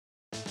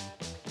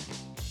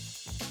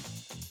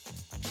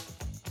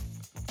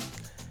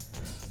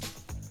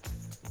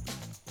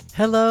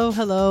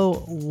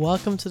Hello.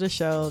 Welcome to the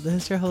show.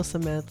 This is your host,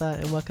 Samantha,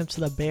 and welcome to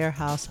the Bear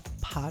House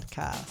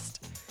podcast.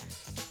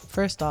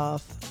 First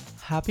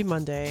off, happy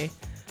Monday.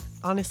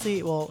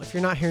 Honestly, well, if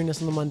you're not hearing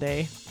this on the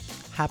Monday,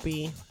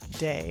 happy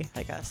day,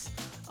 I guess.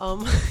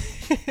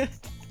 If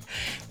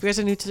you guys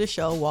are new to the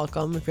show,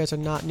 welcome. If you guys are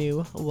not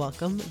new,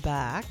 welcome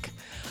back.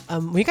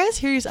 When you guys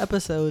hear these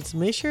episodes,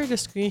 make sure to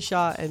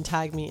screenshot and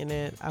tag me in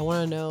it. I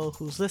want to know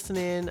who's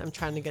listening. I'm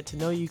trying to get to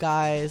know you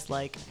guys.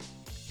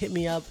 Hit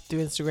me up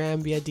through Instagram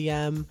via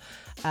DM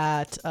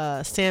at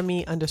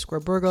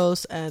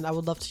Sammy_Burgos, and I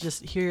would love to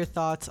just hear your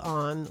thoughts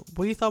on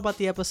what you thought about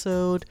the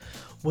episode,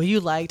 what you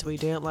liked, what you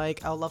didn't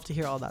like. I would love to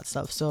hear all that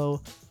stuff, so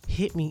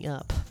hit me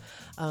up.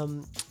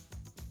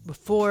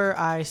 Before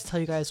I tell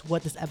you guys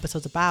what this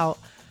episode's about,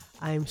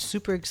 I'm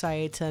super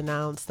excited to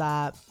announce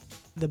that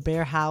the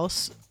Bear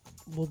House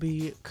will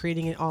be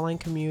creating an online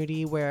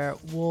community where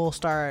we'll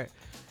start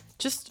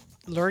just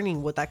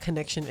learning what that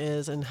connection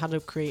is and how to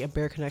create a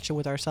bear connection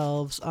with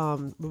ourselves.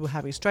 We'll be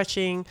having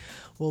stretching,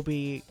 we'll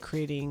be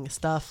creating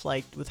stuff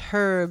like with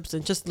herbs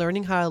and just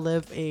learning how to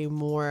live a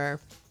more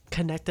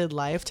connected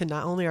life to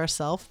not only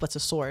ourselves but to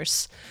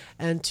source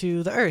and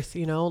to the earth.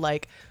 I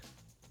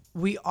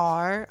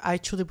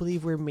truly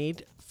believe we're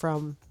made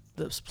from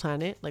this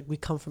planet. Like, we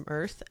come from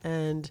earth,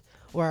 and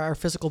or our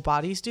physical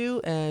bodies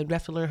do, and we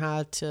have to learn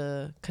how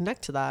to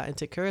connect to that and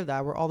take care of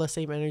that. We're all the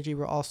same energy,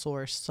 we're all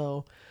source.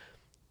 So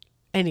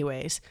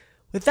anyways,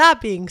 with that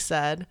being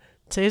said,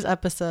 today's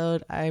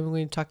episode, I'm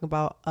going to talk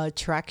about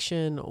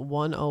Attraction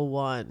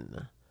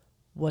 101.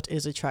 What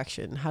is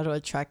attraction? How to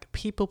attract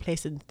people,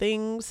 place, and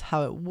things,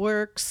 how it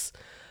works,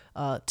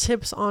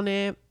 tips on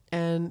it,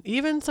 and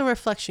even some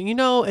reflection.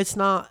 It's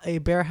not the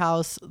Bear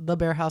House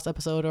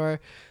episode, or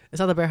it's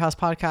not the Bear House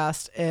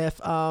podcast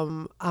if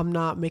I'm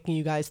not making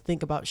you guys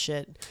think about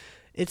shit.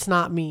 It's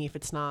not me if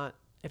it's not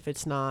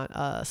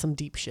some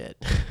deep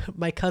shit.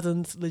 My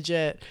cousins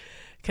legit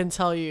can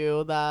tell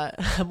you that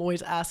I'm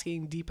always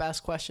asking deep ass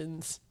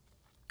questions.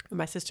 And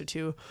my sister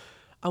too.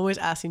 I'm always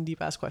asking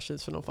deep ass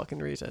questions for no fucking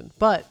reason.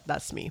 But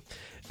that's me.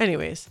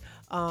 Anyways,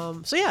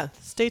 so yeah,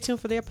 stay tuned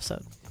for the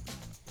episode.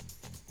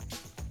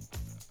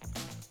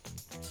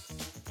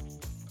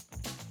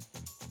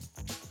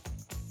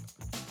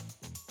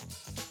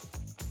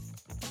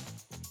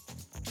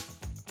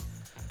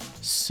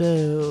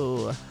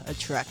 So,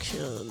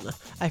 attraction.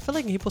 I feel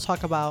like when people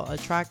talk about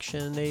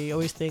attraction, they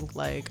always think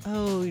like,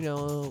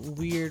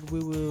 weird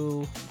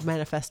woo-woo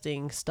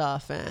manifesting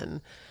stuff. And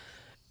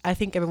I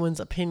think everyone's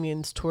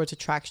opinions towards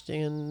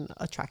attraction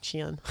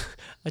and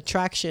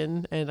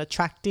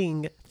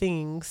attracting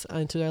things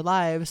into their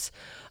lives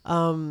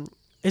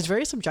is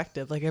very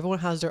subjective. Like, everyone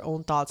has their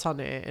own thoughts on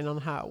it and on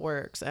how it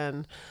works.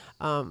 And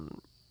a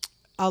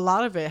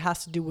lot of it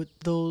has to do with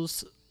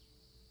those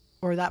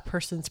or that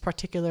person's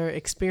particular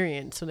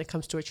experience when it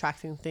comes to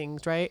attracting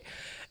things, right?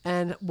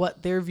 And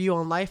what their view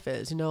on life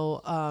is. You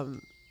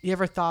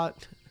ever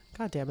thought,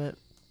 God damn it.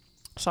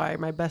 Sorry,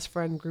 my best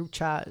friend group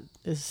chat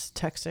is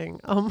texting.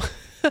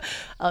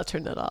 I'll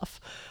turn that off.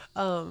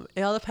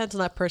 It all depends on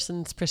that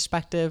person's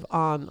perspective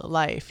on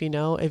life.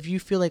 If you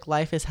feel like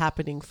life is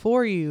happening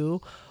for you,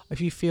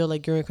 if you feel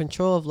like you're in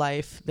control of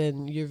life,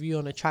 then your view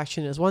on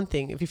attraction is one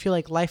thing. If you feel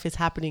like life is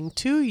happening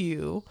to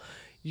you,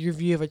 your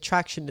view of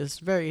attraction is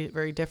very,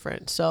 very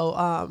different. So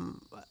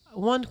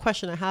one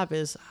question I have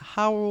is,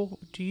 how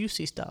do you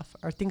see stuff?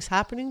 Are things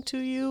happening to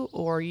you,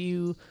 or are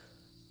you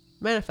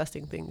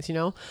manifesting things?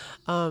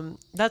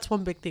 That's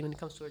one big thing when it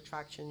comes to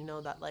attraction,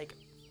 that like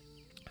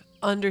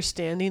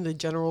understanding the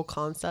general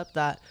concept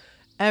that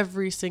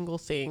every single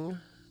thing,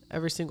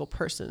 every single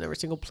person, every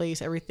single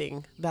place,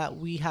 everything that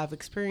we have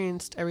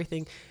experienced,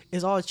 everything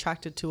is all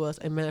attracted to us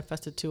and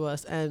manifested to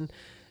us, and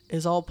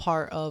is all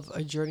part of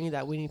a journey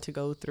that we need to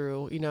go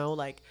through.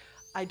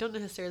 I don't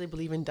necessarily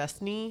believe in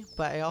destiny,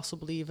 but I also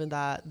believe in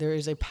that there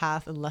is a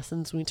path and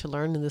lessons we need to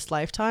learn in this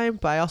lifetime.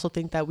 But I also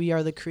think that we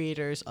are the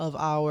creators of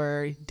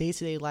our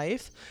day-to-day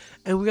life,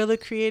 and we are the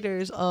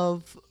creators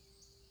of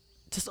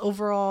just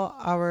overall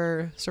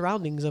our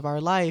surroundings, of our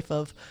life,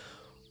 of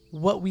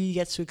what we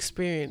get to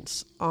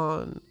experience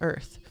on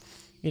earth.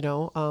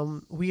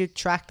 We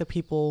attract the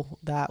people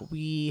that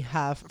we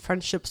have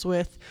friendships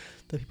with,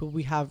 the people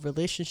we have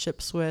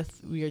relationships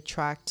with. We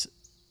attract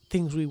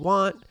things we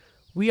want.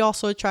 We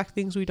also attract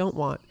things we don't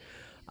want.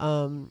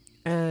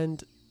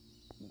 And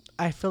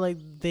I feel like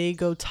they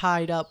go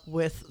tied up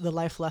with the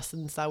life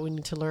lessons that we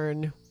need to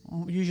learn.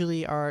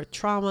 Usually our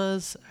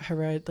traumas,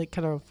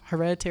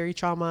 hereditary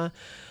trauma.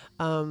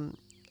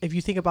 If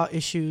you think about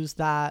issues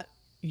that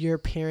your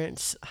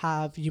parents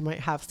have, you might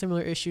have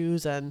similar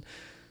issues, and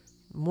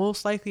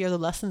most likely are the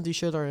lessons you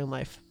should learn in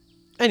life.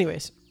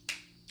 Anyways,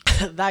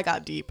 that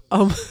got deep.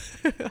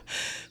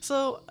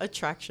 So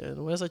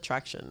attraction. What is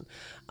attraction?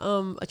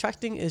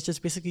 Attracting is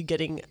just basically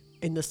getting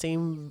in the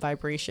same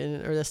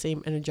vibration or the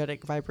same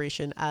energetic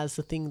vibration as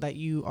the thing that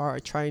you are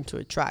trying to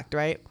attract,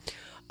 right?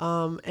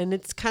 And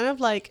it's kind of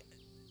like,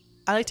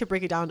 I like to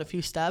break it down in a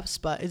few steps,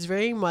 but it's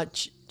very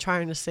much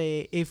trying to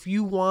say, if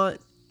you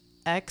want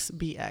X,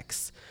 be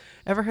X.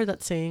 Ever heard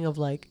that saying of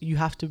like, you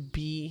have to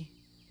be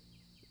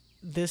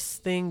this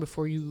thing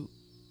before you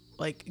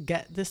like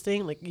get this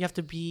thing? Like, you have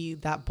to be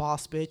that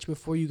boss bitch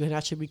before you can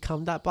actually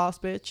become that boss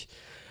bitch.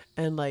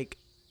 And like,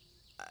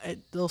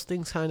 those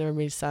things kind of never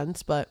made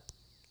sense, but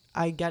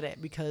I get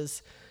it,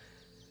 because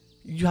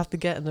you have to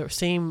get in the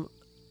same,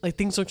 like,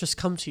 things don't just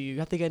come to you. You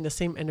have to get in the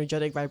same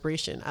energetic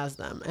vibration as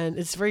them. And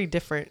it's very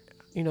different.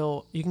 You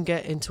know, you can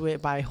get into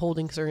it by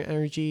holding certain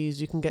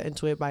energies. You can get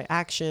into it by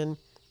action.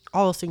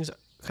 All those things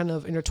kind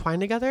of intertwine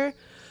together.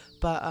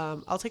 But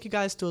I'll take you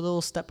guys through a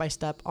little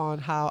step-by-step on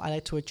how I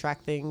like to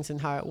attract things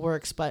and how it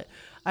works. But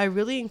I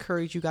really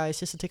encourage you guys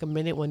just to take a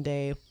minute one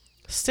day,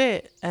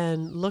 sit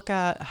and look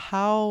at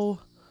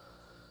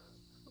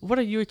what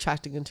are you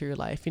attracting into your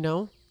life, you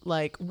know?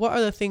 Like, what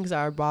are the things that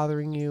are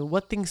bothering you?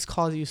 What things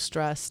cause you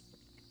stress?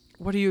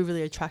 What are you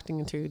really attracting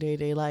into your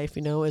day-to-day life?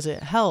 You know, is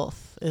it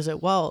health? Is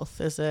it wealth?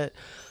 Is it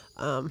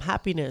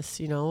happiness?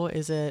 You know,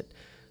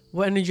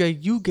 what energy are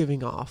you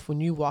giving off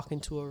when you walk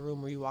into a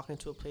room or you walk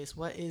into a place?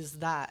 What is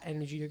that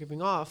energy you're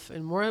giving off?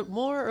 And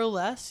more or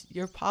less,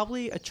 you're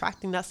probably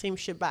attracting that same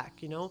shit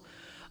back, you know?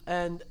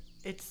 And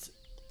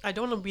I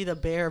don't want to be the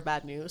bearer of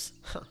bad news.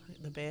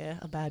 The bear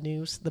of bad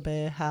news, the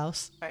bear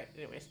house. All right,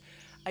 anyways.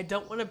 I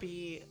don't want to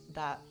be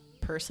that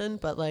person,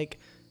 but like,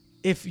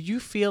 if you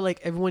feel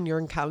like everyone you're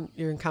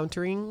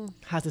encountering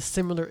has a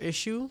similar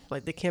issue,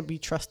 like they can't be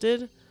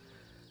trusted,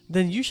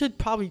 then you should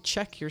probably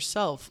check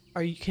yourself.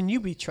 Can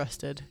you be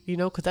trusted? You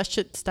know, because that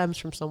shit stems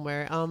from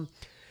somewhere.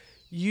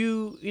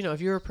 You know,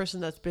 if you're a person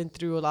that's been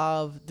through a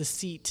lot of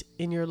deceit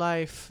in your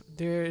life,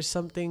 there's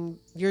something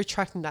you're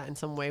attracting that in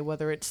some way,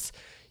 whether it's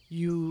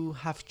you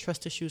have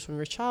trust issues from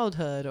your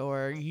childhood,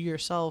 or you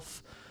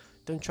yourself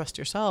don't trust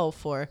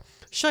yourself, or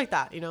shit like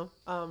that, you know?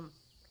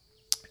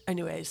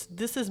 Anyways,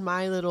 this is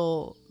my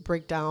little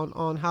breakdown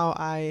on how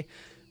I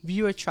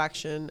view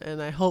attraction,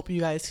 and I hope you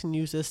guys can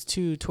use this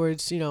too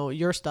towards, you know,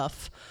 your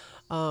stuff,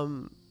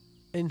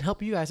 and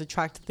help you guys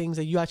attract things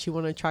that you actually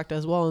want to attract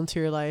as well into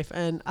your life.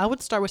 And I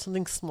would start with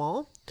something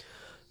small,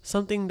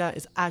 something that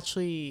is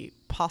actually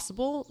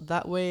possible.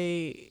 That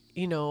way,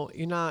 you know,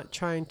 you're not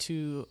trying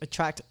to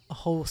attract a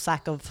whole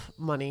sack of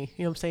money.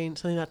 You know what I'm saying?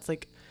 Something that's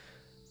like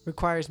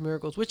requires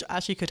miracles, which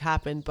actually could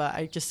happen, but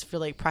I just feel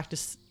like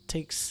practice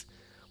takes,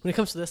 when it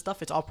comes to this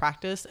stuff, it's all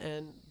practice,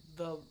 and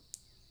the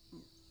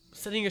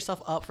setting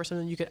yourself up for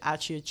something you could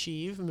actually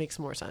achieve makes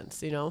more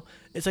sense. You know,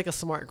 it's like a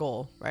smart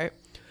goal, right?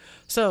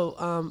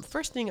 So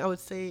first thing I would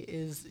say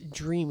is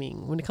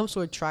dreaming. When it comes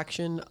to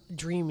attraction,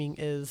 dreaming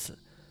is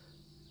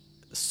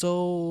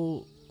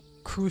so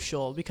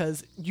crucial,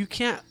 because you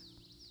can't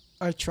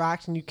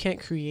attract and you can't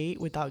create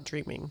without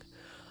dreaming.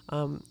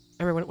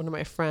 I remember one of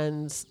my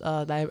friends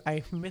that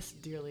I miss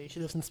dearly. She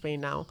lives in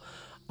Spain now.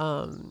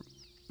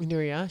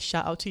 Nuria,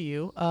 shout out to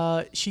you.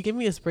 She gave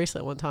me this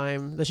bracelet one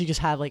time that she just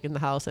had like in the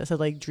house that said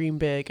like dream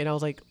big, and I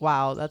was like,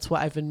 wow, that's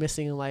what I've been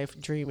missing in life,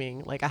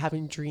 dreaming. Like, I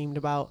haven't dreamed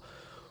about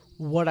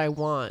what I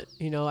want.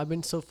 You know, I've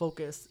been so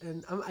focused,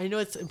 and I know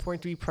it's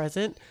important to be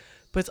present,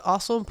 but it's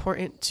also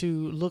important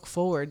to look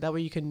forward. That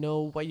way you can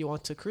know what you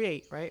want to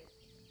create, right?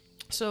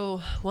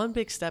 So one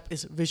big step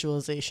is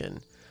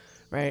visualization,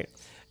 right?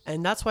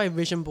 And that's why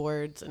vision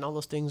boards and all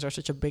those things are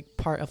such a big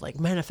part of like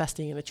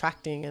manifesting and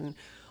attracting and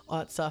all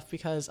that stuff,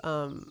 because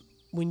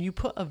when you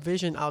put a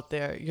vision out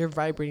there, you're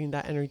vibrating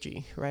that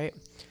energy, right?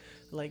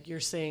 Like, you're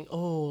saying,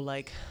 oh,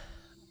 like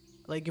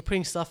you're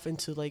putting stuff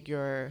into like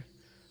your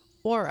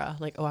aura,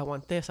 like, oh, I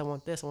want this, I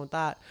want this, I want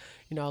that,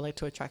 you know, I like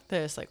to attract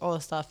this, like all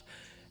this stuff.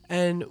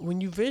 And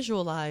when you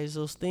visualize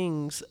those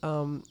things,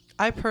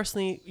 I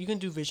personally, you can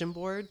do vision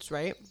boards,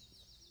 right?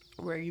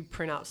 Where you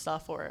print out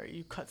stuff or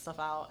you cut stuff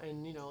out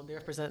and, you know, they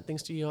represent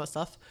things to you and all that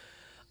stuff.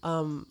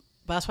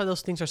 But that's why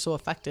those things are so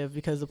effective,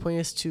 because the point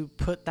is to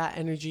put that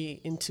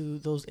energy into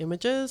those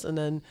images and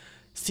then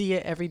see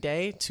it every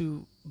day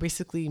to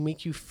basically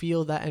make you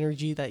feel that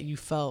energy that you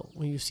felt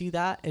when you see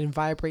that and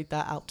vibrate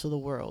that out to the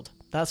world.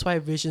 That's why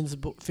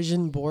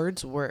vision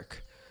boards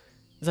work.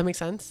 Does that make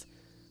sense?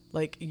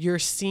 Like, you're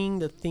seeing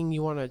the thing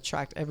you want to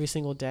attract every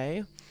single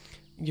day.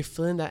 You're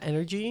feeling that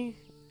energy,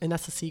 and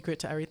that's the secret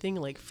to everything,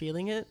 like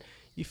feeling it.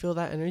 You feel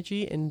that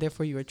energy and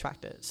therefore you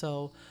attract it.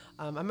 So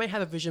I might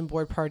have a vision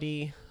board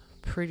party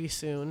pretty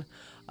soon.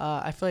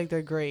 I feel like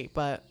they're great,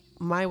 but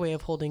my way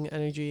of holding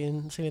energy,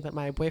 and saying that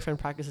my boyfriend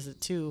practices it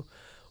too,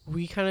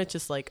 we kind of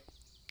just like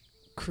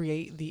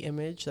create the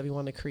image that we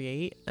want to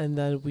create, and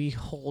then we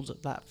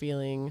hold that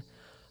feeling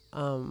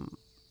kind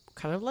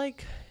of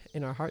like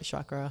in our heart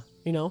chakra,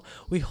 you know,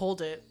 we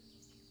hold it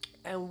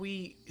and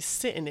we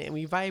sit in it and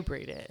we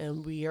vibrate it,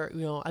 and we are,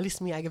 you know, at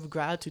least me, I give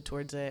gratitude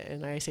towards it,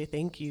 and I say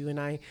thank you, and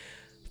I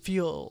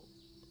feel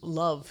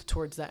love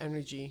towards that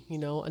energy, you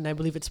know, and I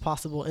believe it's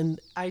possible. And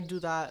I do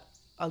that,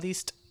 at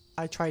least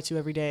I try to,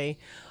 every day.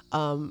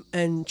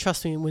 And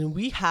trust me, when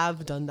we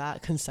have done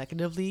that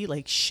consecutively,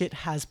 like, shit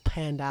has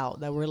panned out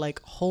that we're like,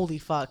 holy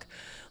fuck.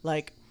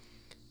 Like,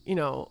 you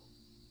know,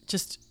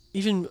 just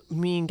even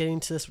me getting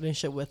into this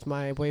relationship with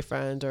my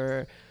boyfriend,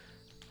 or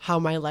how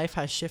my life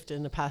has shifted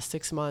in the past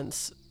 6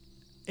 months,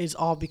 is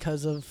all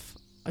because of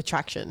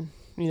attraction.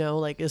 you know,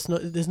 like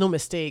there's no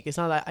mistake. It's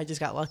not that I just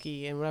got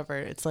lucky and whatever.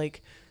 It's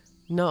like,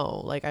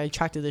 no, like I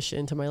attracted this shit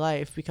into my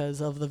life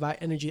because of the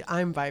energy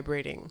I'm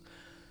vibrating.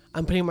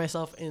 I'm putting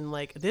myself in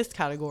like this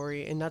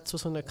category, and that's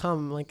what's going to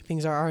come. Like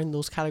things are in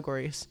those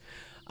categories.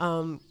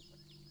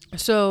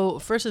 So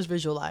first is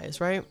visualize,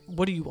 right?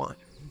 What do you want?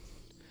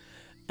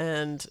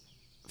 And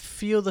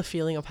feel the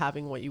feeling of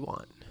having what you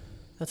want.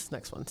 That's the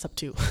next one, step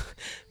 2.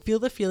 Feel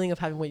the feeling of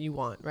having what you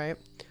want, right?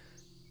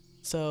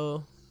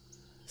 So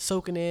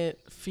soak in it,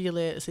 feel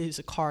it. Say it's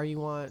a car you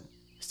want.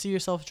 See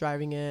yourself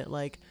driving it.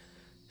 Like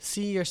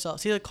see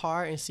the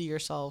car and see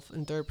yourself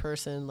in third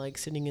person, like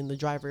sitting in the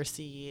driver's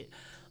seat.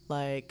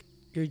 Like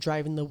you're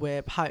driving the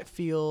whip, how it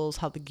feels,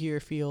 how the gear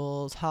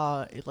feels,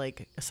 how it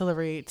like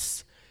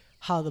accelerates,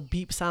 how the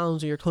beep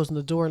sounds when you're closing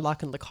the door and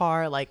locking the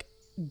car. Like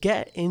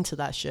get into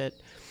that shit.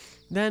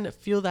 Then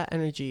feel that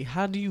energy.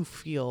 How do you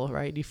feel,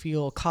 right? Do you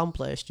feel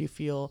accomplished? Do you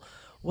feel,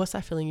 what's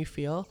that feeling you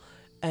feel?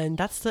 And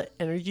that's the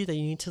energy that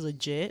you need to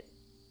legit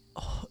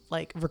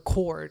like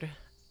record,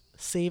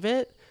 save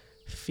it,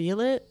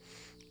 feel it,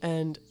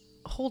 and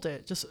hold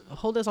it. Just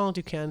hold it as long as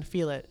you can,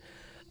 feel it.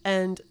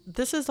 And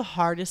this is the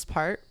hardest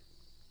part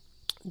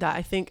that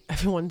I think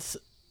everyone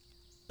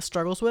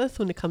struggles with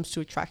when it comes to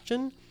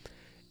attraction,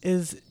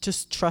 is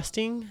just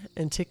trusting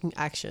and taking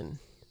action.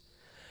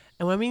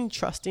 And when I mean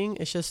trusting,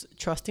 it's just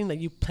trusting that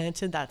you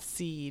planted that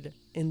seed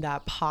in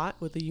that pot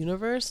with the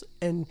universe,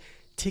 and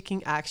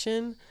taking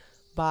action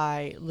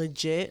by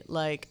legit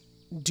like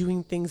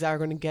doing things that are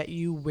going to get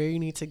you where you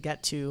need to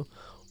get to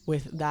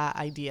with that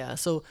idea.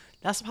 So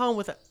that's the problem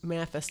with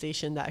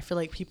manifestation, that I feel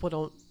like people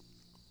don't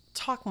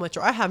talk much,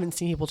 or I haven't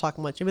seen people talk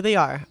much. Maybe they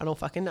are, I don't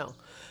fucking know.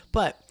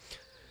 But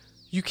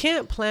you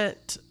can't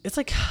plant, it's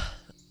like,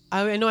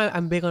 I know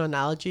I'm big on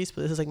analogies,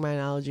 but this is like my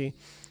analogy.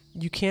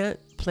 You can't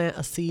plant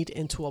a seed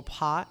into a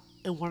pot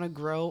and want to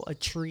grow a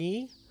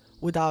tree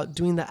without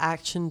doing the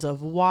actions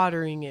of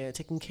watering it,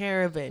 taking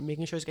care of it,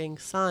 making sure it's getting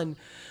sun,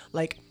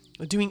 like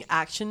doing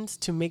actions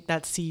to make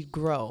that seed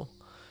grow,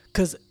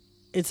 because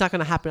it's not going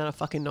to happen out of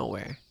fucking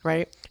nowhere,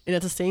 right? And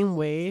it's the same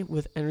way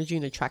with energy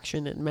and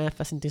attraction and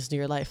manifesting things into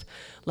your life.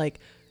 Like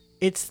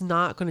it's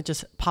not going to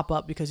just pop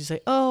up because you say,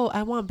 oh,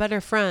 I want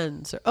better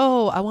friends, or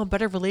oh, I want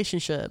better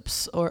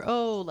relationships, or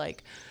oh,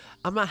 like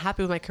I'm not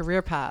happy with my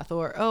career path,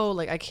 or oh,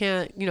 like I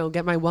can't,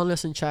 get my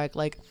wellness in check,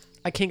 like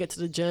I can't get to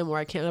the gym, or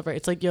I can't ever.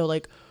 It's like, yo,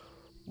 like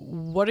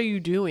what are you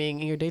doing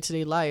in your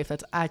day-to-day life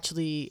that's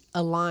actually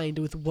aligned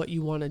with what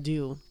you want to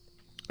do?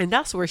 And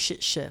that's where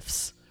shit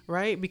shifts,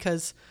 right?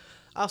 Because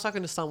I was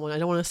talking to someone, I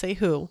don't want to say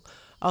who,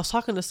 I was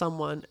talking to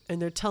someone and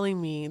they're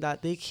telling me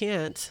that they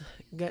can't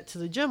get to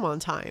the gym on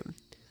time.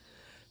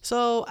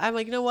 So I'm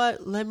like, you know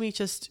what, let me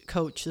just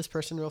coach this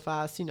person real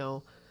fast,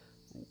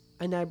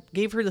 and I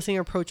gave her the same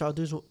approach I'll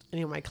do with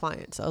any of my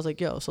clients. I was like,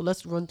 yo, so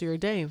let's run through your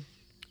day.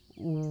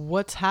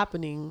 What's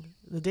happening?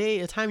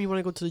 The time you want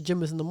to go to the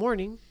gym is in the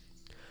morning.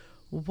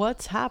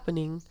 What's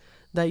happening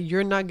that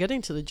you're not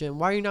getting to the gym?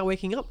 Why are you not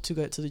waking up to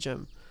get to the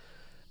gym?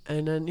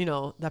 And then,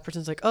 that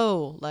person's like,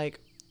 oh, like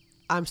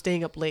I'm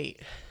staying up late.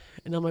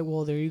 And I'm like,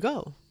 well, there you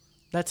go.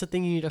 That's the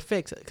thing you need to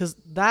fix. Because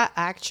that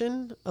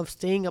action of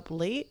staying up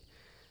late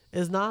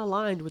is not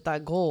aligned with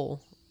that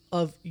goal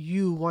of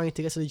you wanting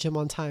to get to the gym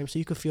on time so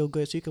you can feel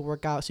good, so you can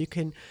work out, so you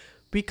can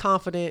be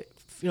confident,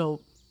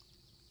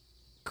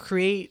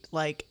 create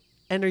like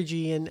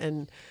energy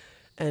and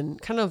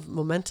kind of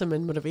momentum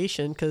and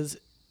motivation, because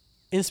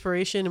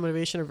inspiration and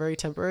motivation are very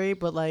temporary,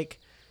 but like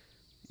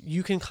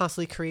you can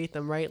constantly create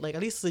them, right? Like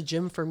at least the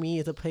gym for me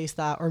is a place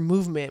that, or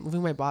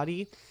moving my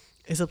body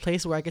is a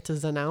place where I get to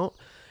zen out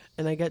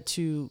and I get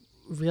to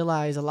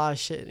realize a lot of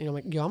shit,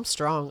 like, yo, I'm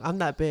strong, I'm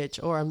that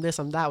bitch, or I'm this,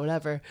 I'm that,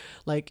 whatever.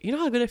 Like,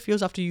 how good it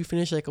feels after you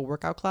finish like a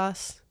workout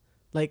class?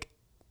 Like,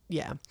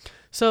 yeah.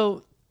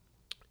 So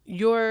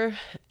you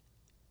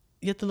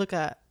have to look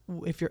at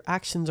if your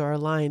actions are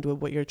aligned with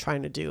what you're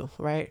trying to do,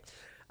 right?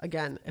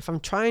 Again, if I'm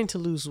trying to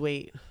lose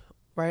weight,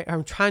 right, or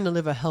I'm trying to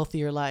live a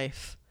healthier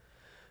life,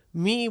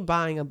 me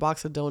buying a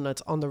box of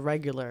donuts on the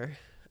regular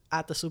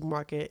at the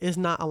supermarket is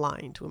not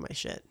aligned with my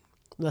shit.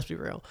 Let's be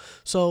real.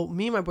 So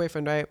me and my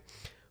boyfriend, right,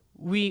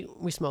 we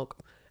smoke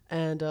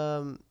and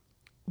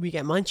we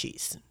get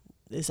munchies.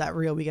 Is that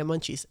real? We get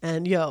munchies.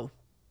 And yo,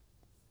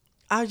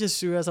 I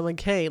just realized, I'm like,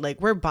 hey, like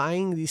we're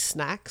buying these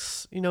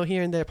snacks,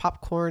 here and there,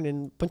 popcorn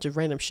and a bunch of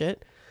random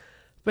shit.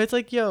 But it's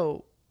like,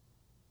 yo,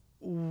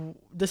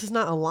 this is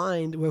not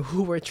aligned with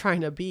who we're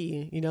trying to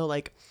be,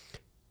 like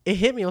it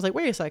hit me. I was like,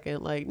 wait a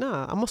second, like,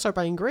 nah, I'm gonna start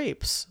buying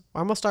grapes, or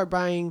I'm gonna start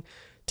buying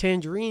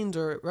tangerines,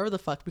 or whatever the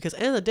fuck, because at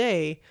the end of the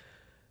day,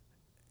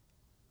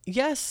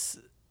 yes,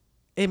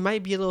 it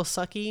might be a little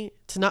sucky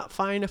to not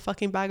find a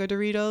fucking bag of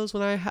Doritos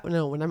when I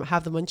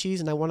have the munchies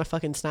and I want a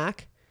fucking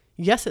snack.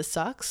 Yes, it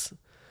sucks.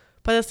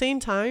 But at the same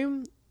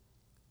time,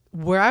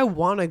 where I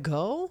want to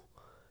go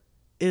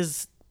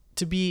is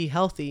to be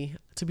healthy,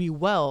 to be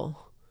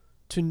well,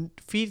 to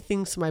feed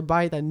things to my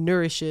body that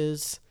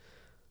nourishes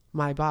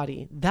my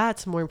body.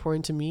 That's more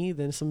important to me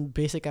than some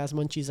basic ass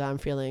munchies that I'm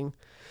feeling.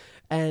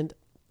 And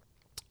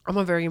I'm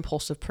a very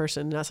impulsive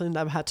person, and that's something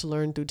that I've had to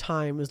learn through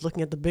time, is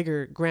looking at the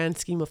bigger grand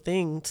scheme of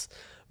things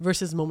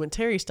versus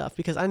momentary stuff.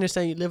 Because I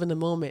understand you live in the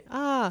moment.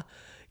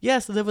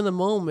 Yes, live in the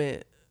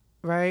moment,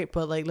 right?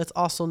 But like, let's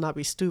also not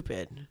be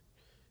stupid.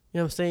 You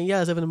know what I'm saying? Yeah,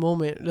 let's live in the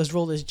moment. Let's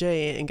roll this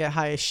J and get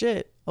high as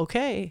shit.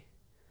 Okay,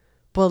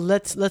 but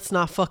let's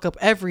not fuck up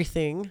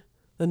everything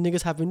the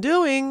niggas have been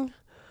doing.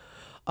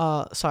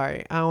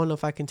 Sorry, I don't know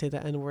if I can say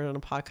the N word on a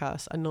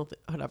podcast. I know,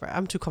 whatever.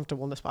 I'm too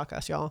comfortable in this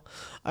podcast, y'all.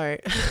 All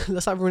right,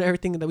 let's not ruin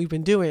everything that we've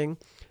been doing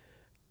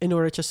in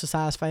order just to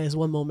satisfy this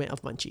one moment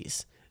of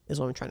munchies, is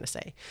what I'm trying to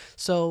say.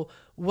 So,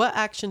 what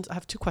actions? I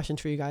have two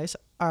questions for you guys,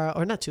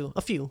 or not two,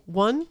 a few.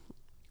 One,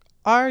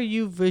 are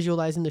you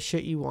visualizing the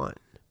shit you want?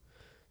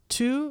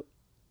 Two,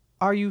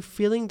 are you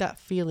feeling that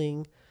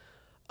feeling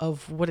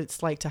of what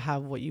it's like to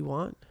have what you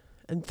want?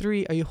 And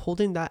three, are you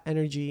holding that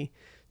energy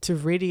to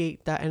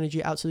radiate that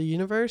energy out to the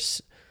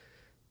universe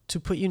to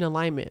put you in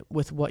alignment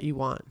with what you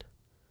want?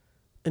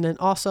 And then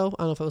also, I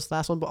don't know if it was the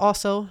last one, but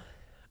also,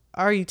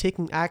 are you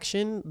taking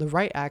action, the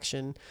right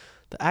action,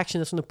 the action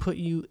that's going to put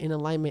you in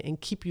alignment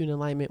and keep you in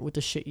alignment with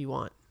the shit you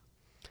want?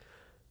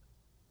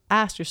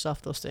 Ask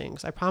yourself those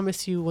things. I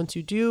promise you, once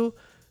you do,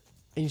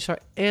 and you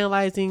start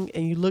analyzing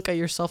and you look at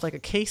yourself like a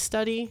case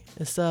study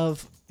instead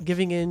of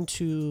giving in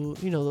to,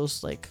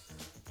 those like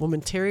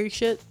momentary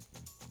shit,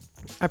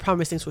 I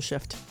promise things will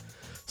shift.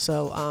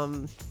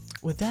 So,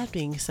 with that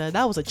being said,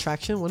 that was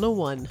Attraction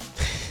 101.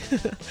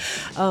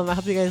 I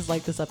hope you guys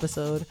like this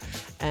episode,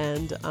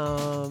 and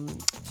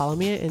follow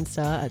me on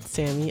Insta at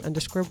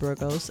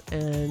Sammy_Burgos.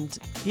 And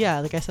yeah,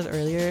 like I said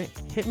earlier,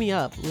 hit me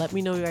up. Let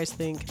me know what you guys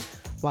think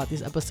about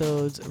these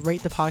episodes.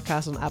 Rate the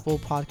podcast on Apple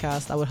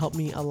Podcasts. That would help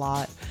me a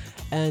lot.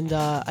 And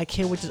I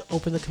can't wait to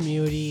open the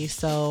community.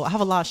 So I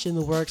have a lot of shit in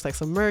the works, like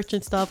some merch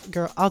and stuff.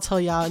 Girl, I'll tell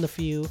y'all in a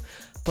few.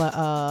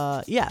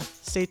 But yeah,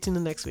 stay tuned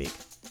the next week.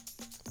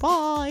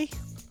 Bye.